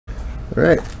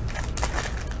Alright.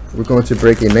 We're going to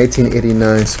break a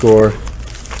 1989 score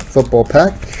football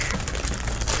pack.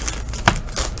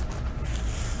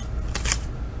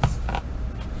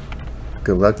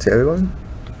 Good luck to everyone.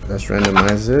 Let's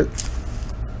randomize it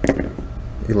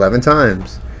 11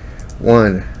 times.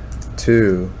 1,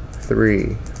 2,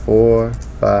 3, 4,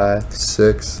 5,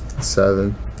 6,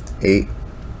 7, 8,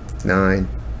 9,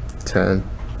 10,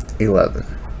 11.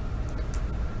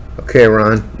 Okay,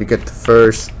 Ron, you get the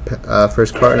first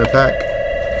card in the pack.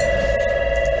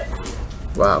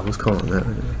 Wow, who's calling that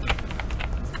right now?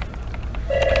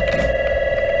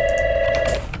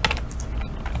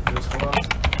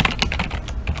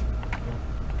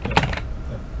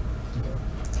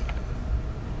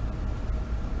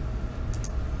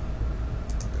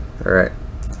 All right.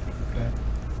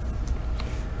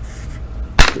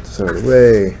 Get this out of the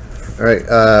way. All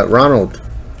right, Ronald.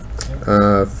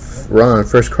 Ron,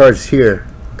 first card's here.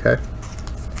 Okay.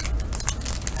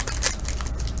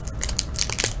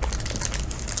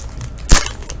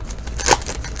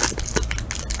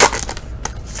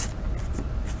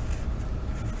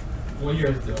 What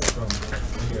year is the from?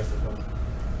 What year is the from?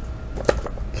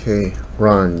 Okay,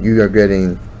 Ron, you are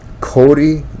getting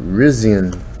Cody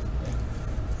Rizian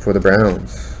for the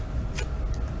Browns.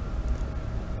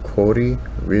 Cody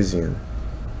Rizian.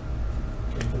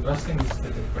 Okay, the best thing is to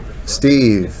take a picture.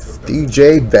 Steve,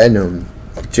 DJ Benham,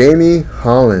 Jamie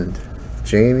Holland,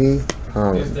 Yes,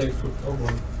 Holland, they put over.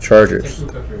 Take Chargers. 2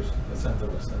 pictures. That's not the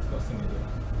best. That's the best thing to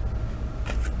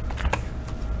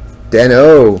do. Dan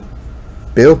O,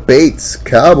 Bill Bates,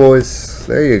 Cowboys.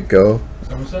 There you go.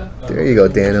 Somerset? There you go,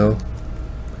 Dan O.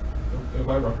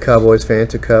 Cowboys fan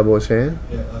to Cowboys fan.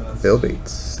 Yeah, that's Bill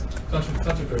Bates.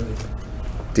 Central Jersey.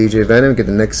 DJ Venom, get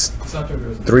the next Central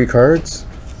Jersey. 3 cards.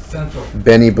 Central.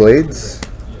 Benny Blades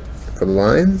Yeah. for the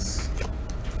Lions.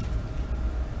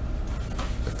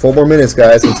 4 more minutes,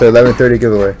 guys, until 11:30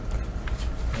 giveaway.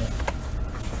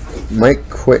 Mike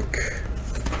Quick,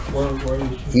 Where are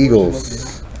you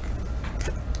Eagles.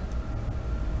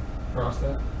 Cross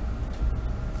that.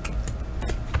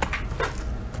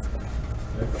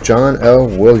 John L.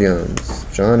 Williams.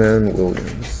 John N.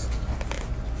 Williams.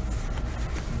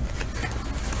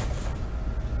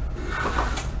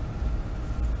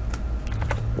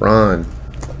 Ron.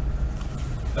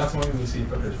 That's when we see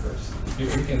pictures first. You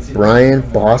can see Brian the-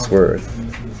 Bosworth.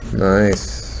 Yeah.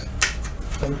 Nice.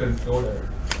 Some could go there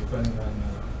depending on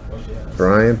what she has.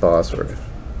 Brian Bosworth.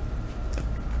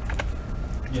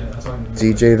 Yeah, that's why.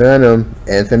 DJ Venom.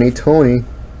 Anthony Tony.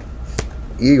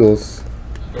 Eagles.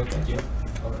 Okay, thank you.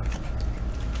 Okay.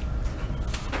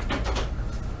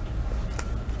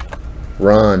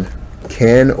 Ron.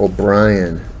 Ken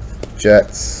O'Brien.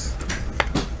 Jets.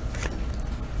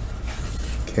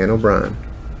 Ken O'Brien.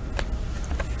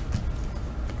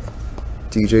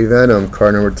 DJ Venom,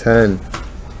 card number 10.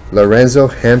 Lorenzo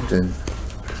Hampton.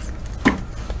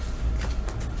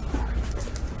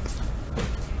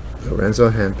 Lorenzo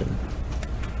Hampton.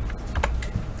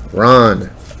 Ron.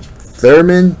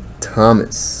 Thurman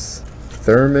Thomas.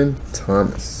 Thurman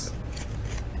Thomas.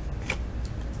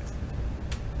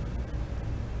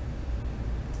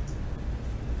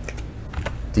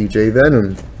 DJ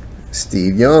Venom.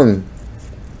 Steve Young.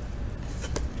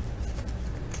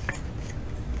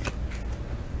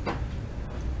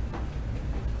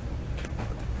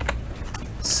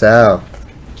 Sal.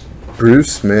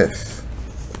 Bruce Smith.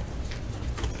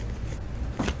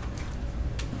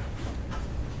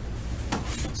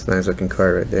 It's a nice looking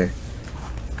card right there.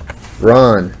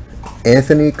 Ron.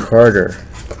 Anthony Carter.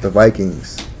 The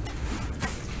Vikings.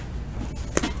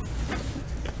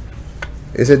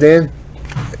 Is it Dan?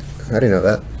 I didn't know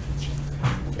that.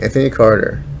 Anthony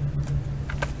Carter.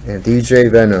 And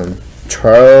DJ Venom.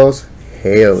 Charles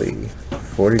Haley.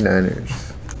 49ers.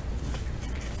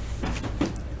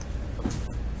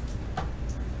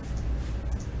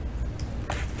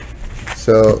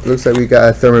 So it looks like we got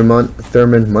a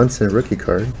Thurman Munson rookie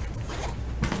card.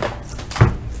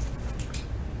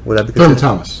 Would that be Thurman considered?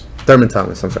 Thomas. Thurman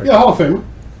Thomas, I'm sorry. Yeah, Hall of Famer.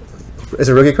 Is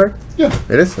it a rookie card? Yeah.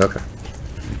 It is? Okay.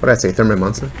 What did I say? Thurman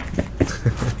Munson?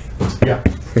 Yeah.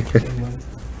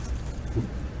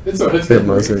 It's Thurman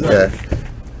Munson, yeah.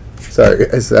 Sorry.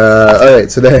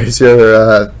 Alright, so there's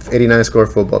your 89 score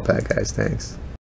football pack, guys. Thanks.